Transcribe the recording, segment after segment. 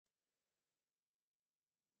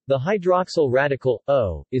The hydroxyl radical,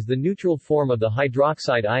 O, is the neutral form of the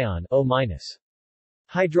hydroxide ion, O-.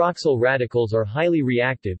 Hydroxyl radicals are highly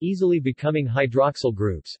reactive, easily becoming hydroxyl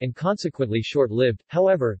groups, and consequently short-lived.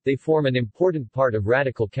 However, they form an important part of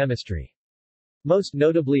radical chemistry. Most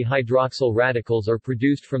notably, hydroxyl radicals are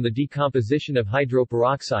produced from the decomposition of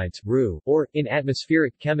hydroperoxides, Ru, or, in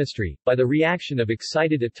atmospheric chemistry, by the reaction of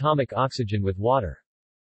excited atomic oxygen with water.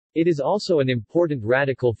 It is also an important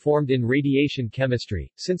radical formed in radiation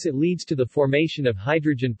chemistry, since it leads to the formation of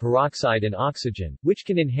hydrogen peroxide and oxygen, which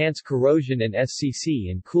can enhance corrosion and SCC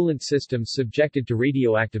in coolant systems subjected to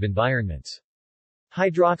radioactive environments.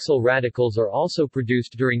 Hydroxyl radicals are also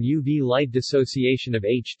produced during UV light dissociation of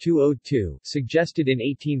H2O2, suggested in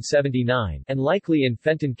 1879, and likely in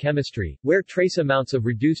Fenton chemistry, where trace amounts of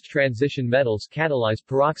reduced transition metals catalyze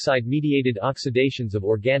peroxide-mediated oxidations of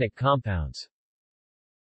organic compounds.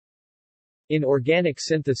 In organic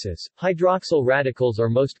synthesis, hydroxyl radicals are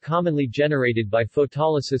most commonly generated by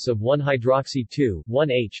photolysis of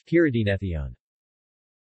 1-hydroxy-2,1-H-pyridinethione.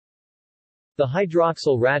 The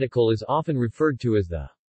hydroxyl radical is often referred to as the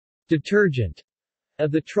detergent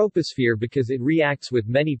of the troposphere because it reacts with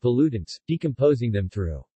many pollutants, decomposing them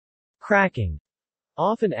through cracking,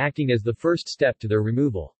 often acting as the first step to their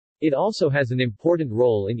removal. It also has an important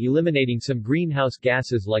role in eliminating some greenhouse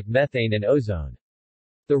gases like methane and ozone.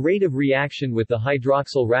 The rate of reaction with the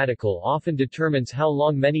hydroxyl radical often determines how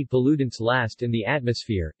long many pollutants last in the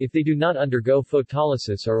atmosphere, if they do not undergo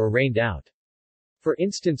photolysis or are rained out. For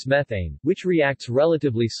instance, methane, which reacts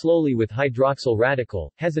relatively slowly with hydroxyl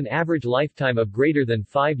radical, has an average lifetime of greater than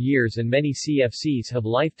 5 years, and many CFCs have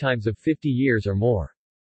lifetimes of 50 years or more.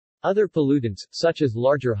 Other pollutants, such as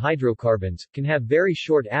larger hydrocarbons, can have very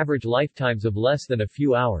short average lifetimes of less than a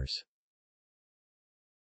few hours.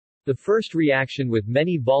 The first reaction with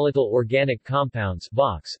many volatile organic compounds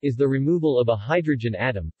 (VOCs) is the removal of a hydrogen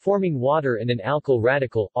atom, forming water and an alkyl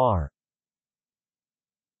radical, R.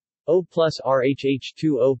 O plus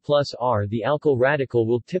RHH2O plus R. The alkyl radical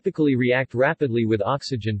will typically react rapidly with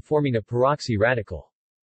oxygen, forming a peroxy radical.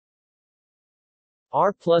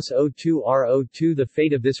 R plus O2 RO2. The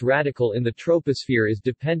fate of this radical in the troposphere is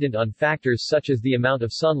dependent on factors such as the amount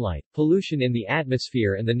of sunlight, pollution in the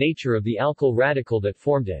atmosphere, and the nature of the alkyl radical that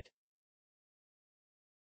formed it.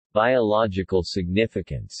 Biological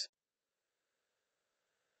significance.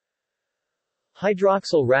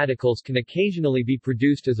 Hydroxyl radicals can occasionally be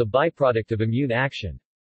produced as a byproduct of immune action.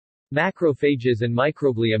 Macrophages and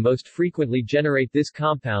microglia most frequently generate this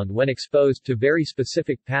compound when exposed to very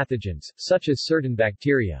specific pathogens, such as certain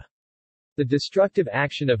bacteria. The destructive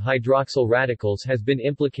action of hydroxyl radicals has been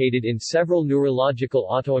implicated in several neurological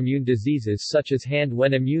autoimmune diseases such as hand.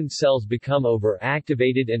 When immune cells become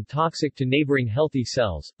over-activated and toxic to neighboring healthy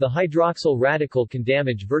cells, the hydroxyl radical can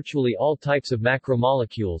damage virtually all types of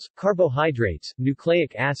macromolecules, carbohydrates,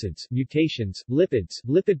 nucleic acids, mutations, lipids,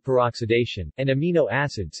 lipid peroxidation, and amino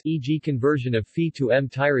acids, e.g. conversion of Phe to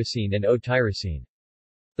M-tyrosine and O-tyrosine.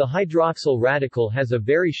 The hydroxyl radical has a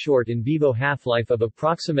very short in vivo half-life of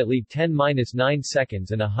approximately 10-9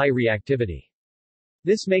 seconds and a high reactivity.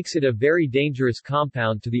 This makes it a very dangerous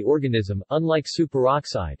compound to the organism. Unlike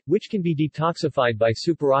superoxide, which can be detoxified by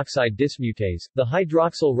superoxide dismutase, the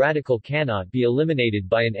hydroxyl radical cannot be eliminated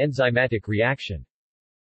by an enzymatic reaction.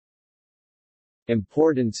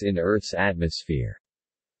 Importance in Earth's atmosphere.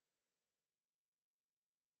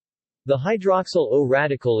 The hydroxyl O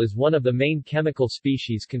radical is one of the main chemical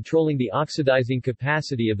species controlling the oxidizing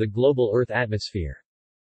capacity of the global Earth atmosphere.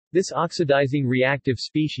 This oxidizing reactive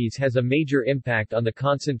species has a major impact on the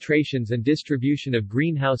concentrations and distribution of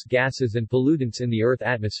greenhouse gases and pollutants in the Earth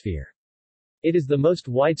atmosphere. It is the most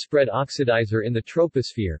widespread oxidizer in the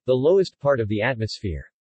troposphere, the lowest part of the atmosphere.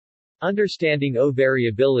 Understanding O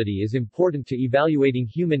variability is important to evaluating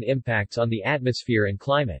human impacts on the atmosphere and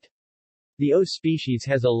climate. The O species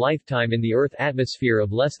has a lifetime in the Earth atmosphere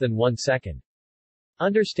of less than 1 second.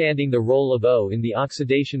 Understanding the role of O in the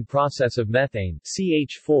oxidation process of methane,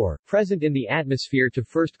 CH4, present in the atmosphere to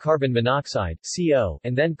first carbon monoxide, CO,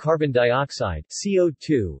 and then carbon dioxide,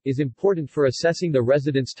 CO2, is important for assessing the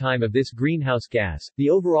residence time of this greenhouse gas, the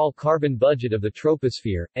overall carbon budget of the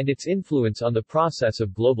troposphere, and its influence on the process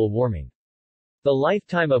of global warming. The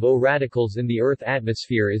lifetime of O radicals in the Earth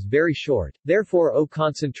atmosphere is very short, therefore O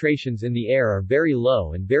concentrations in the air are very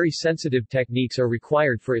low and very sensitive techniques are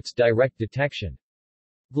required for its direct detection.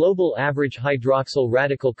 Global average hydroxyl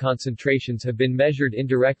radical concentrations have been measured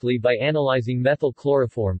indirectly by analyzing methyl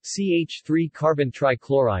chloroform, CH3 carbon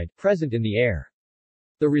trichloride, present in the air.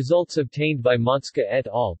 The results obtained by Monska et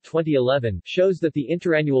al. 2011 shows that the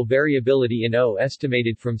interannual variability in O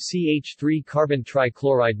estimated from CH3 carbon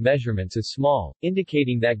trichloride measurements is small,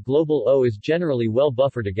 indicating that global O is generally well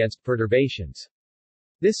buffered against perturbations.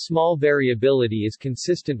 This small variability is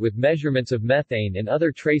consistent with measurements of methane and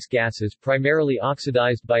other trace gases primarily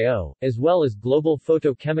oxidized by O, as well as global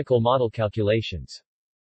photochemical model calculations.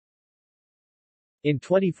 In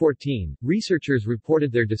 2014, researchers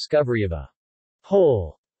reported their discovery of a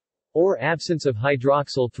hole or absence of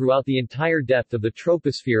hydroxyl throughout the entire depth of the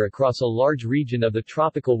troposphere across a large region of the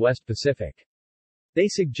tropical West Pacific. They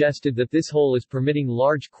suggested that this hole is permitting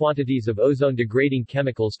large quantities of ozone-degrading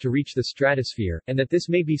chemicals to reach the stratosphere, and that this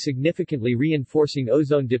may be significantly reinforcing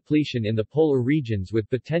ozone depletion in the polar regions with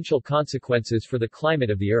potential consequences for the climate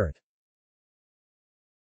of the Earth.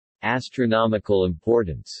 Astronomical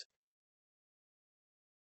importance.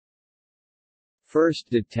 First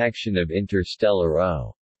detection of interstellar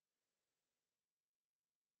O.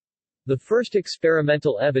 The first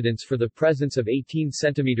experimental evidence for the presence of 18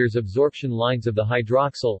 cm absorption lines of the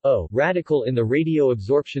hydroxyl O radical in the radio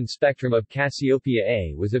absorption spectrum of Cassiopeia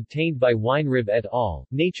A was obtained by Weinrib et al.,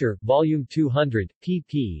 Nature, Volume 200,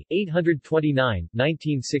 pp. 829,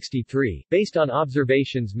 1963, based on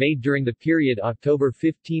observations made during the period October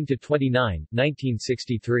 15 to 29,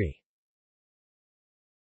 1963.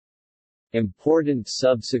 Important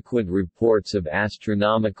subsequent reports of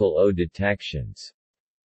astronomical O detections.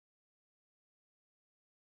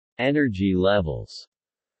 Energy levels.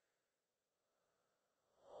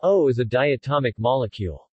 O is a diatomic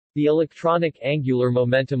molecule. The electronic angular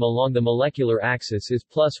momentum along the molecular axis is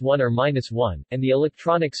 +1 or -1, and the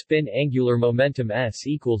electronic spin angular momentum s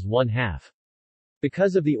equals 1/2.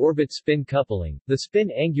 Because of the orbit-spin coupling, the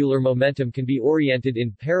spin angular momentum can be oriented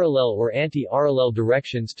in parallel or anti-parallel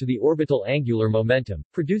directions to the orbital angular momentum,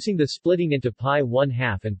 producing the splitting into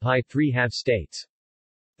pi1/2 and pi3/2 states.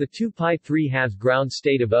 The 2 pi3/2 ground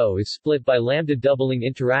state of O is split by lambda doubling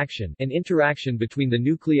interaction, an interaction between the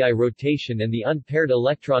nuclei rotation and the unpaired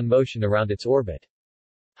electron motion around its orbit.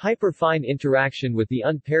 Hyperfine interaction with the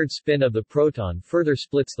unpaired spin of the proton further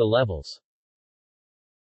splits the levels.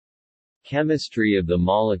 Chemistry of the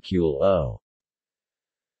molecule O.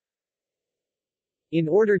 In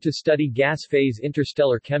order to study gas-phase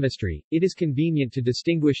interstellar chemistry, it is convenient to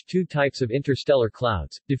distinguish two types of interstellar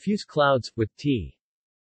clouds: diffuse clouds, with T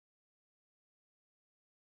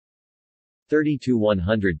 30 to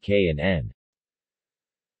 100 K and N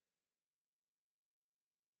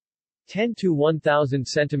 10 to 1000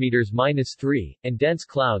 cm-3, and dense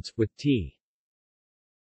clouds, with T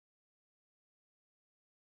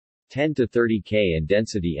 10 to 30 K and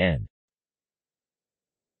density N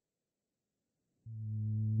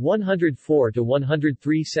 104 to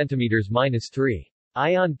 103 cm-3.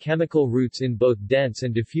 Ion chemical routes in both dense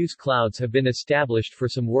and diffuse clouds have been established for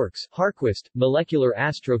some works. Harquist, Molecular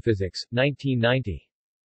Astrophysics, 1990.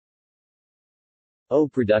 O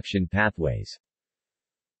production pathways.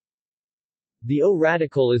 The O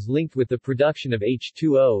radical is linked with the production of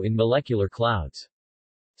H2O in molecular clouds.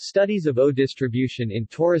 Studies of O distribution in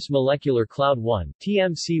torus molecular cloud 1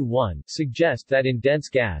 (TMC1) suggest that in dense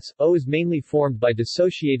gas, O is mainly formed by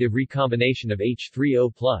dissociative recombination of H3O+.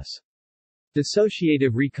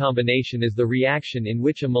 Dissociative recombination is the reaction in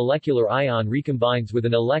which a molecular ion recombines with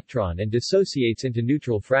an electron and dissociates into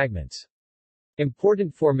neutral fragments.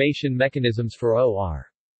 Important formation mechanisms for O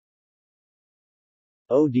are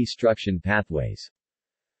O destruction pathways.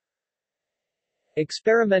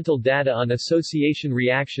 Experimental data on association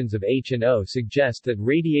reactions of H and O suggest that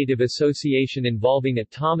radiative association involving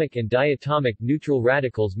atomic and diatomic neutral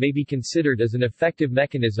radicals may be considered as an effective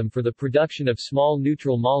mechanism for the production of small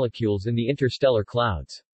neutral molecules in the interstellar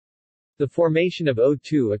clouds. The formation of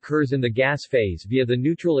O2 occurs in the gas phase via the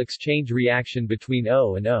neutral exchange reaction between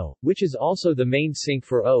O and O, which is also the main sink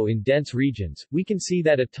for O in dense regions. We can see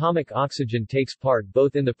that atomic oxygen takes part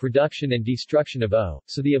both in the production and destruction of O,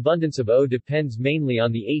 so the abundance of O depends mainly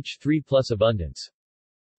on the H3+ abundance.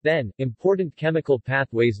 Then, important chemical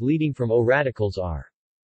pathways leading from O radicals are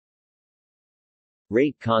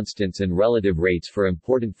rate constants and relative rates for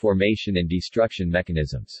important formation and destruction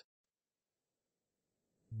mechanisms.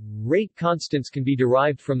 Rate constants can be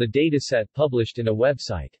derived from the dataset published in a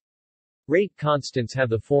website. Rate constants have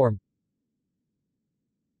the form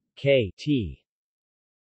K T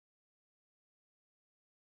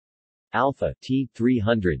alpha T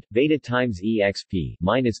 300 beta times exp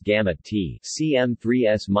minus gamma T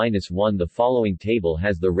cm3s minus 1. The following table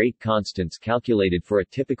has the rate constants calculated for a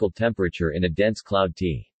typical temperature in a dense cloud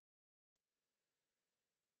T.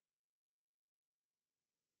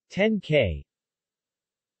 10 K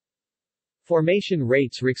Formation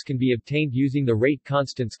rates RICs can be obtained using the rate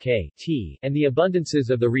constants K, T, and the abundances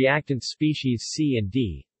of the reactant species C and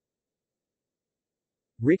D.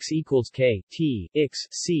 RICs equals K, T, X,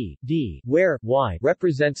 C, D, where Y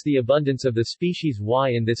represents the abundance of the species Y.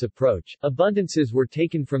 In this approach, abundances were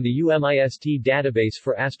taken from the UMIST database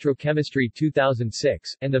for astrochemistry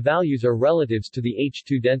 2006, and the values are relatives to the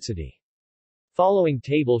H2 density. Following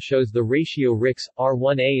table shows the ratio RICs,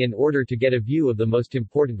 R1A in order to get a view of the most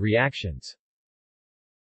important reactions.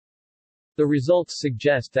 The results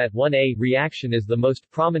suggest that 1A reaction is the most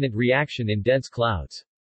prominent reaction in dense clouds.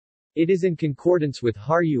 It is in concordance with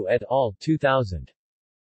Harju et al. 2000.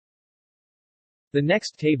 The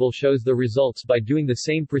next table shows the results by doing the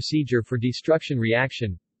same procedure for destruction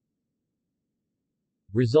reaction.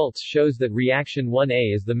 Results shows that reaction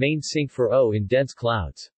 1A is the main sink for O in dense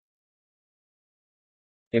clouds.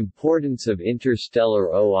 Importance of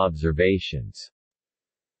interstellar O observations.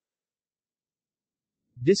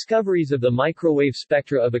 Discoveries of the microwave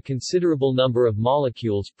spectra of a considerable number of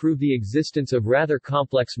molecules prove the existence of rather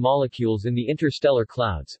complex molecules in the interstellar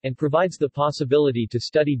clouds, and provides the possibility to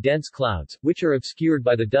study dense clouds, which are obscured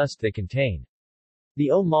by the dust they contain.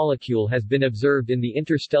 The O molecule has been observed in the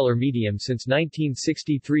interstellar medium since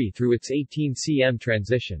 1963 through its 18 cm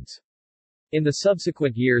transitions. In the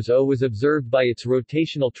subsequent years, O was observed by its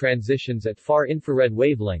rotational transitions at far infrared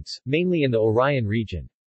wavelengths, mainly in the Orion region.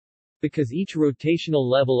 Because each rotational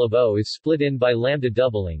level of O is split in by lambda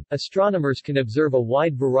doubling, astronomers can observe a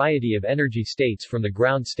wide variety of energy states from the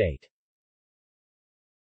ground state.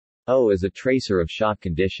 O is a tracer of shock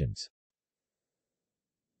conditions.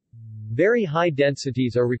 Very high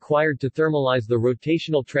densities are required to thermalize the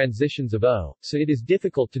rotational transitions of O, so it is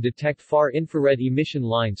difficult to detect far infrared emission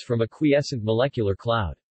lines from a quiescent molecular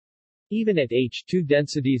cloud. Even at H2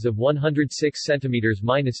 densities of 106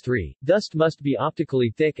 cm-3, dust must be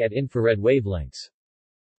optically thick at infrared wavelengths.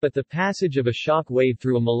 But the passage of a shock wave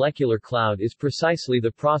through a molecular cloud is precisely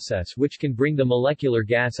the process which can bring the molecular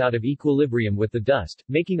gas out of equilibrium with the dust,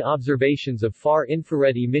 making observations of far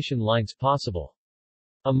infrared emission lines possible.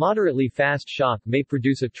 A moderately fast shock may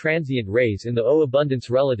produce a transient raise in the O abundance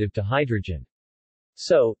relative to hydrogen.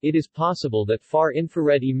 So, it is possible that far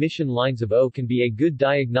infrared emission lines of O can be a good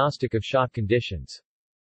diagnostic of shock conditions.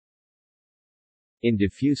 In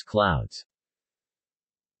diffuse clouds.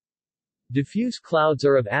 Diffuse clouds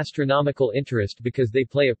are of astronomical interest because they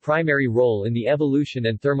play a primary role in the evolution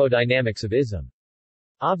and thermodynamics of ISM.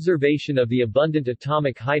 Observation of the abundant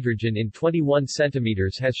atomic hydrogen in 21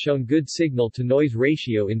 cm has shown good signal-to-noise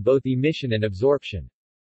ratio in both emission and absorption.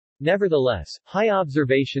 Nevertheless, high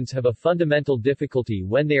observations have a fundamental difficulty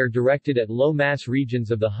when they are directed at low-mass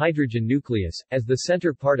regions of the hydrogen nucleus. As the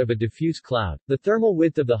center part of a diffuse cloud, the thermal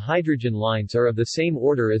width of the hydrogen lines are of the same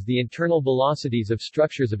order as the internal velocities of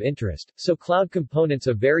structures of interest, so cloud components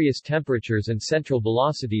of various temperatures and central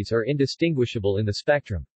velocities are indistinguishable in the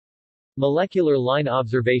spectrum. Molecular line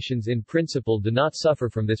observations in principle do not suffer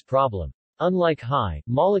from this problem. Unlike high,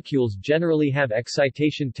 molecules generally have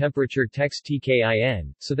excitation temperature text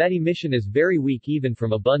TKIN, so that emission is very weak even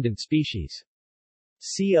from abundant species.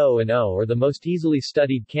 CO and O are the most easily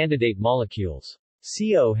studied candidate molecules.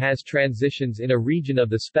 CO has transitions in a region of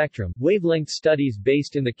the spectrum. Wavelength studies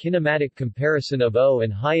based in the kinematic comparison of O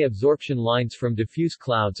and high absorption lines from diffuse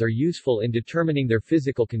clouds are useful in determining their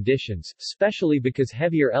physical conditions, especially because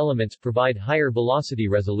heavier elements provide higher velocity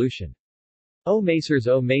resolution. O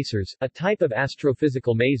masers, a type of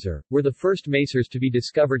astrophysical maser, were the first masers to be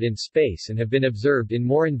discovered in space and have been observed in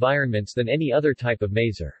more environments than any other type of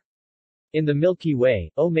maser. In the Milky Way,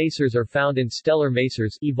 O masers are found in stellar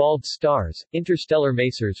masers, evolved stars, interstellar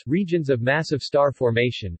masers, regions of massive star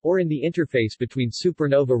formation, or in the interface between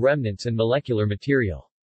supernova remnants and molecular material.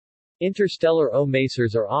 Interstellar O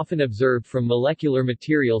masers are often observed from molecular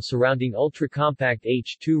material surrounding ultracompact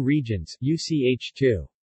H2 regions, UCH2.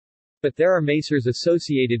 But there are masers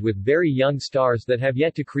associated with very young stars that have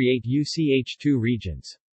yet to create UCH2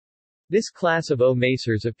 regions. This class of O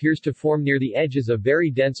masers appears to form near the edges of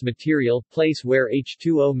very dense material, place where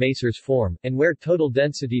H2O masers form, and where total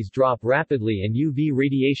densities drop rapidly and UV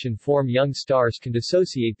radiation form young stars can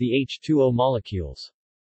dissociate the H2O molecules.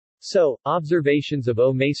 So, observations of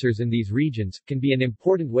O masers in these regions can be an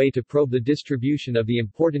important way to probe the distribution of the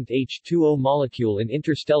important H2O molecule in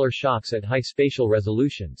interstellar shocks at high spatial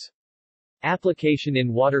resolutions. Application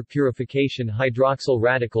in water purification. Hydroxyl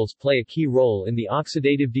radicals play a key role in the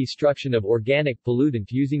oxidative destruction of organic pollutant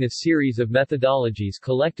using a series of methodologies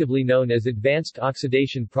collectively known as advanced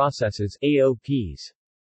oxidation processes, AOPs.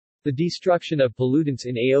 The destruction of pollutants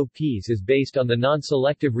in AOPs is based on the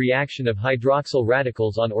non-selective reaction of hydroxyl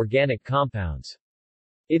radicals on organic compounds.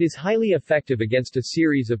 It is highly effective against a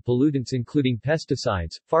series of pollutants including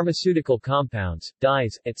pesticides, pharmaceutical compounds,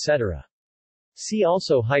 dyes, etc. See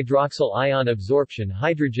also hydroxyl ion absorption.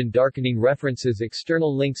 Hydrogen darkening. References.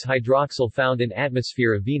 External links. Hydroxyl found in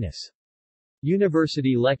atmosphere of Venus.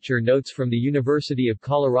 University lecture notes from the University of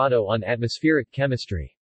Colorado on atmospheric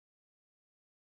chemistry.